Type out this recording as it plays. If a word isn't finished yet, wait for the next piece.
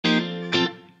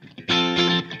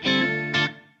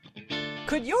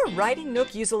Could your writing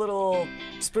nook use a little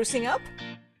sprucing up?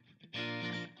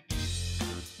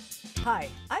 Hi,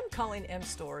 I'm Colleen M.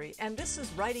 Story, and this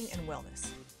is Writing and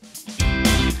Wellness.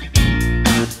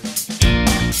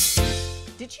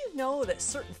 Did you know that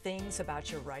certain things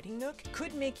about your writing nook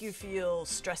could make you feel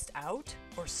stressed out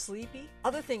or sleepy?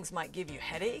 Other things might give you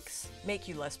headaches, make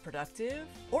you less productive,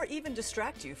 or even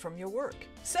distract you from your work.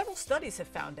 Several studies have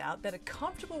found out that a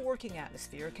comfortable working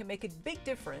atmosphere can make a big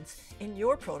difference in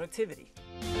your productivity.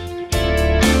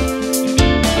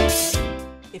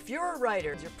 If you're a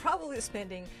writer, you're probably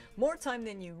spending more time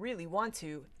than you really want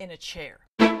to in a chair.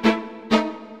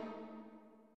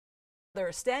 There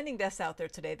are standing desks out there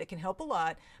today that can help a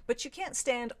lot, but you can't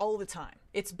stand all the time.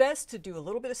 It's best to do a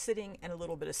little bit of sitting and a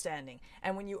little bit of standing.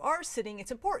 And when you are sitting, it's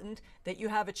important that you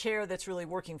have a chair that's really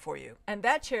working for you. And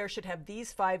that chair should have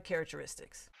these 5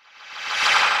 characteristics.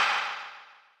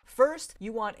 First,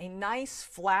 you want a nice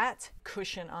flat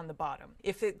cushion on the bottom.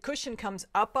 If the cushion comes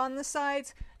up on the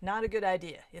sides, not a good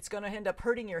idea. It's going to end up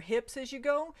hurting your hips as you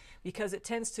go because it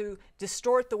tends to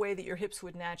distort the way that your hips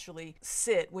would naturally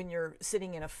sit when you're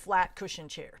sitting in a flat cushion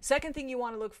chair. Second thing you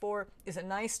want to look for is a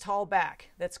nice tall back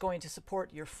that's going to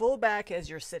support your full back as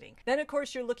you're sitting. Then of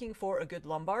course you're looking for a good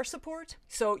lumbar support.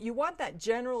 So you want that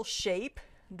general shape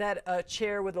that a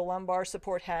chair with a lumbar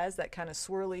support has, that kind of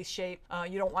swirly shape.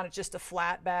 You don't want it just a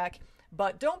flat back.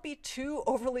 But don't be too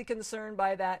overly concerned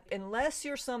by that unless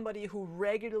you're somebody who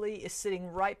regularly is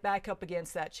sitting right back up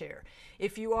against that chair.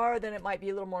 If you are, then it might be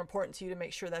a little more important to you to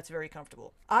make sure that's very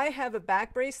comfortable. I have a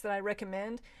back brace that I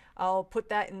recommend. I'll put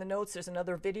that in the notes. There's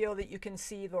another video that you can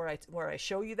see where I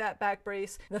show you that back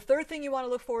brace. The third thing you want to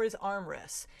look for is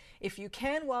armrests. If you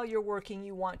can, while you're working,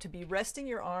 you want to be resting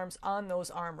your arms on those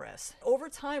armrests. Over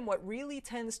time, what really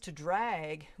tends to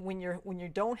drag when you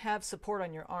don't have support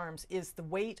on your arms is the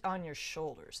weight on your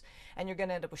shoulders. And you're going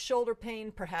to end up with shoulder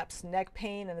pain, perhaps neck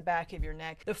pain in the back of your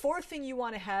neck. The fourth thing you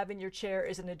want to have in your chair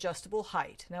is an adjustable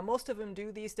height. Now, most of them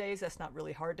do these days. That's not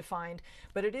really hard to find,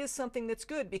 but it is something that's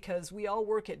good because we all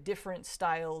work at different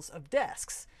styles of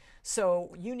desks.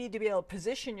 So you need to be able to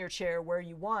position your chair where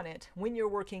you want it when you're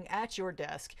working at your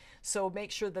desk, so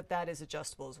make sure that that is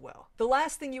adjustable as well. The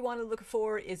last thing you want to look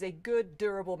for is a good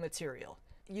durable material.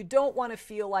 You don't want to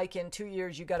feel like in 2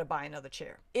 years you got to buy another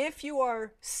chair. If you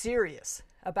are serious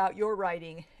about your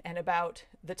writing and about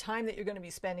the time that you're going to be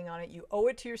spending on it, you owe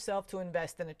it to yourself to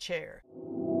invest in a chair.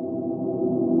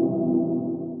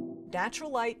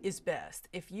 Natural light is best.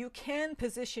 If you can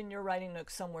position your writing nook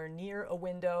somewhere near a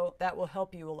window, that will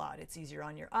help you a lot. It's easier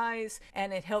on your eyes,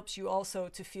 and it helps you also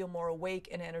to feel more awake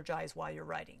and energized while you're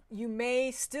writing. You may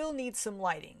still need some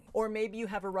lighting, or maybe you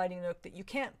have a writing nook that you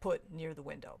can't put near the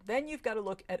window. Then you've got to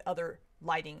look at other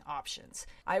lighting options.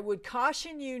 I would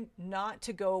caution you not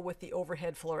to go with the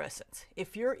overhead fluorescents.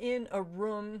 If you're in a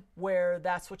room where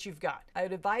that's what you've got, I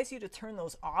would advise you to turn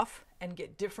those off and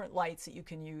get different lights that you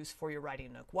can use for your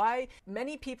writing nook. Why?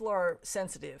 Many people are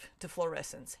sensitive to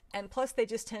fluorescents, and plus they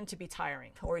just tend to be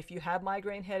tiring. Or if you have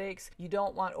migraine headaches, you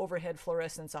don't want overhead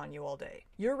fluorescents on you all day.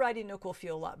 Your writing nook will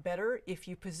feel a lot better if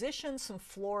you position some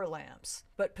floor lamps,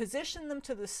 but position them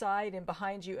to the side and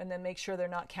behind you, and then make sure they're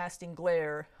not casting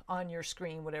glare on your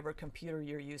screen, whatever computer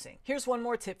you're using. Here's one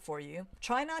more tip for you.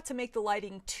 Try not to make the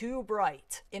lighting too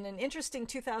bright. In an interesting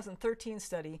 2013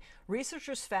 study,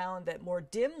 researchers found that more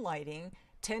dim lighting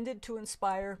tended to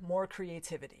inspire more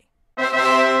creativity.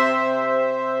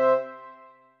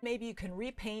 Maybe you can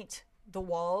repaint the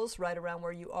walls right around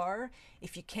where you are.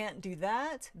 If you can't do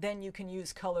that, then you can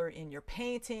use color in your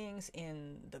paintings,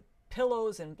 in the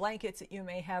pillows and blankets that you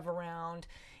may have around,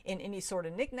 in any sort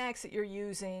of knickknacks that you're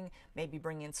using. Maybe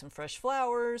bring in some fresh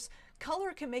flowers.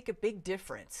 Color can make a big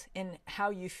difference in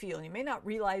how you feel. You may not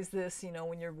realize this,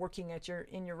 when you're working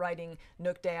in your writing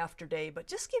nook day after day, but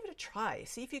just give it a try.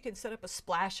 See if you can set up a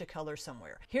splash of color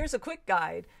somewhere. Here's a quick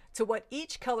guide to what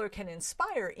each color can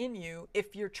inspire in you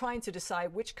if you're trying to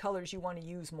decide which colors you want to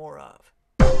use more of.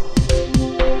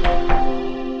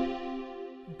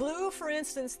 Blue, for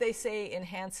instance, they say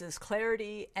enhances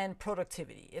clarity and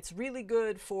productivity. It's really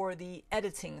good for the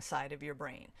editing side of your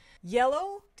brain.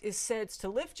 Yellow is said to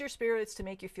lift your spirits, to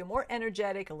make you feel more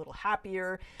energetic, a little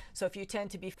happier. So if you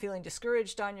tend to be feeling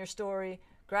discouraged on your story,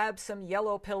 grab some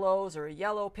yellow pillows or a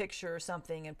yellow picture or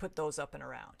something and put those up and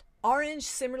around. Orange,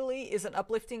 similarly, is an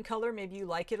uplifting color. Maybe you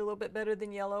like it a little bit better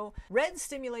than yellow. Red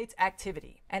stimulates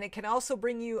activity, and it can also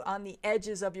bring you on the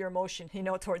edges of your emotion,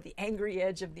 toward the angry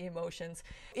edge of the emotions.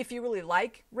 If you really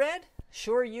like red,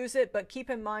 sure, use it, but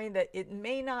keep in mind that it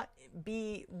may not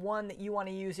be one that you want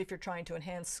to use if you're trying to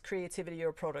enhance creativity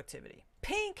or productivity.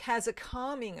 Pink has a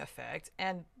calming effect,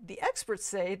 and the experts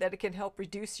say that it can help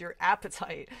reduce your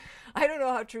appetite. I don't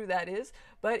know how true that is,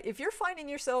 but if you're finding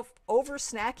yourself over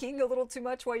snacking a little too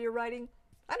much while you're writing,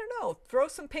 I don't know, throw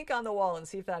some pink on the wall and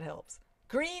see if that helps.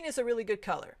 Green is a really good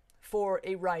color for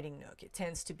a writing nook. It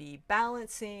tends to be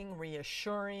balancing,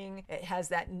 reassuring. It has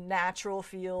that natural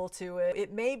feel to it.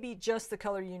 It may be just the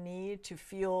color you need to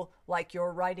feel like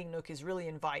your writing nook is really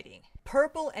inviting.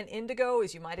 Purple and indigo,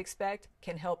 as you might expect,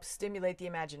 can help stimulate the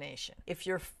imagination. If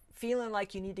you're feeling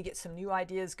like you need to get some new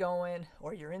ideas going,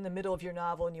 or you're in the middle of your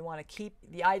novel and you want to keep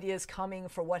the ideas coming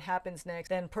for what happens next,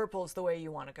 then purple is the way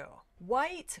you want to go.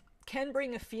 White can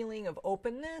bring a feeling of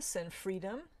openness and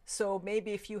freedom. So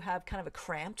maybe if you have kind of a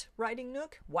cramped writing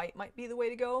nook, white might be the way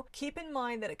to go. Keep in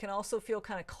mind that it can also feel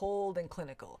kind of cold and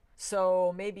clinical.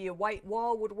 So maybe a white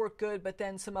wall would work good, but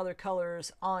then some other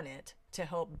colors on it to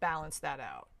help balance that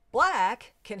out.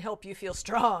 Black can help you feel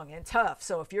strong and tough,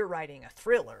 so if you're writing a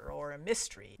thriller or a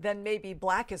mystery, then maybe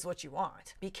black is what you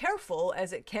want. Be careful,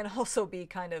 as it can also be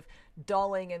kind of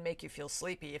dulling and make you feel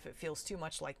sleepy if it feels too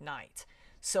much like night.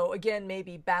 So again,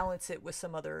 maybe balance it with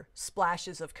some other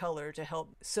splashes of color to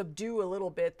help subdue a little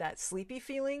bit that sleepy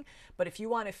feeling. But if you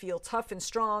want to feel tough and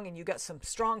strong and you got some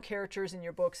strong characters in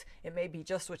your books, it may be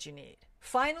just what you need.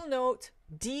 Final note,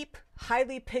 deep,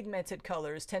 highly pigmented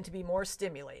colors tend to be more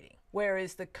stimulating,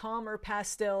 whereas the calmer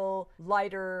pastel,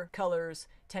 lighter colors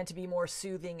tend to be more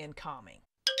soothing and calming.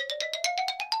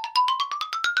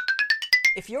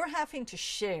 If you're having to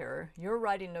share your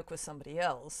writing nook with somebody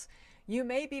else, you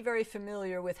may be very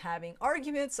familiar with having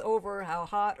arguments over how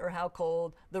hot or how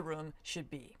cold the room should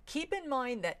be. Keep in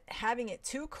mind that having it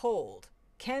too cold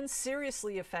can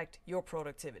seriously affect your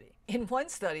productivity. In one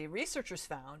study, researchers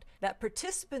found that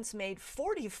participants made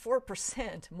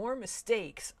 44% more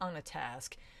mistakes on a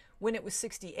task when it was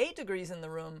 68 degrees in the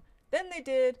room than they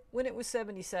did when it was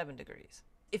 77 degrees.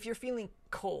 If you're feeling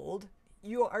cold,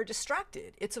 you are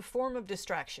distracted. It's a form of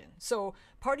distraction. So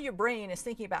part of your brain is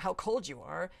thinking about how cold you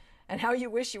are and how you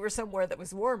wish you were somewhere that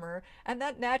was warmer, and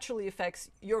that naturally affects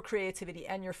your creativity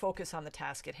and your focus on the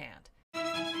task at hand.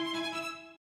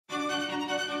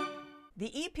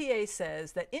 The EPA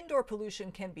says that indoor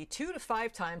pollution can be 2 to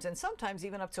 5 times, and sometimes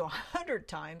even up to 100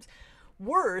 times,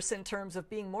 worse in terms of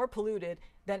being more polluted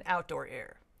than outdoor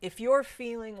air. If you're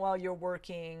feeling while you're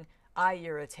working eye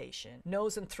irritation,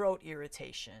 nose and throat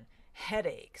irritation,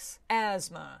 headaches,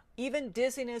 asthma, even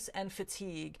dizziness and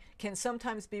fatigue can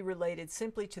sometimes be related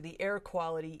simply to the air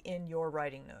quality in your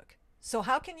writing nook. So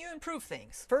how can you improve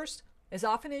things? First, as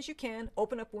often as you can,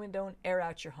 open up a window and air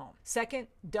out your home. Second,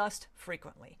 dust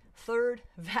frequently. Third,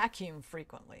 vacuum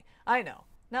frequently. I know,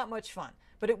 not much fun,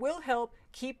 but it will help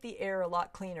keep the air a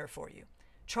lot cleaner for you.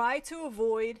 Try to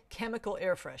avoid chemical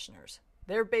air fresheners.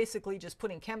 They're basically just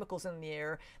putting chemicals in the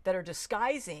air that are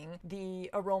disguising the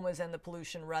aromas and the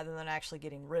pollution rather than actually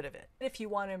getting rid of it. If you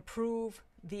want to improve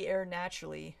the air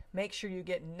naturally, make sure you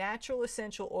get natural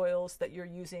essential oils that you're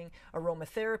using,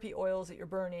 aromatherapy oils that you're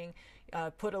burning.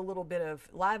 Put a little bit of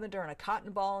lavender in a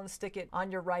cotton ball and stick it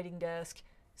on your writing desk.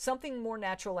 Something more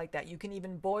natural like that. You can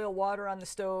even boil water on the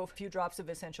stove, a few drops of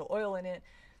essential oil in it.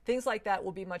 Things like that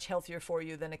will be much healthier for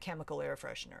you than a chemical air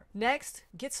freshener. Next,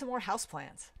 get some more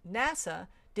houseplants. NASA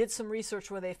did some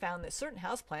research where they found that certain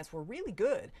houseplants were really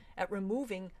good at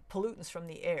removing pollutants from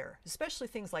the air, especially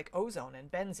things like ozone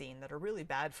and benzene that are really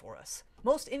bad for us.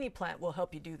 Most any plant will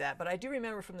help you do that, but I do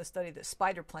remember from the study that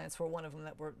spider plants were one of them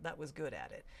that was good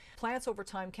at it. Plants over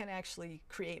time can actually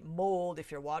create mold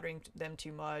if you're watering them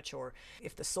too much or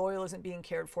if the soil isn't being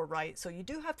cared for right, so you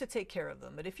do have to take care of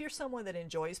them. But if you're someone that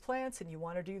enjoys plants and you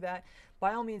want to do that,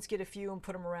 by all means get a few and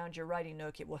put them around your writing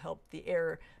nook. It will help the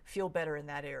air feel better in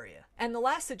that area. And the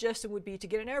last suggestion would be to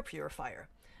get an air purifier.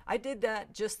 I did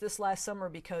that just this last summer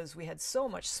because we had so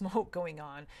much smoke going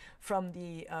on from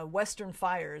the western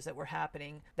fires that were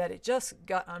happening that it just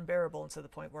got unbearable and to the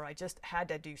point where I just had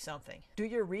to do something. Do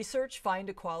your research, find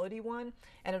a quality one,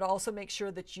 and it also makes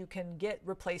sure that you can get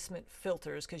replacement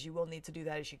filters because you will need to do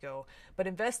that as you go. But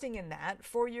investing in that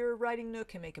for your writing nook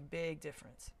can make a big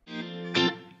difference.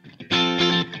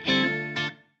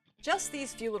 Just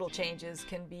these few little changes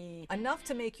can be enough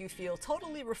to make you feel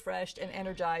totally refreshed and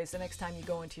energized the next time you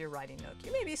go into your writing nook.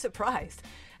 You may be surprised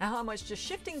at how much just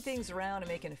shifting things around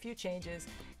and making a few changes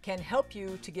can help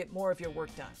you to get more of your work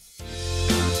done.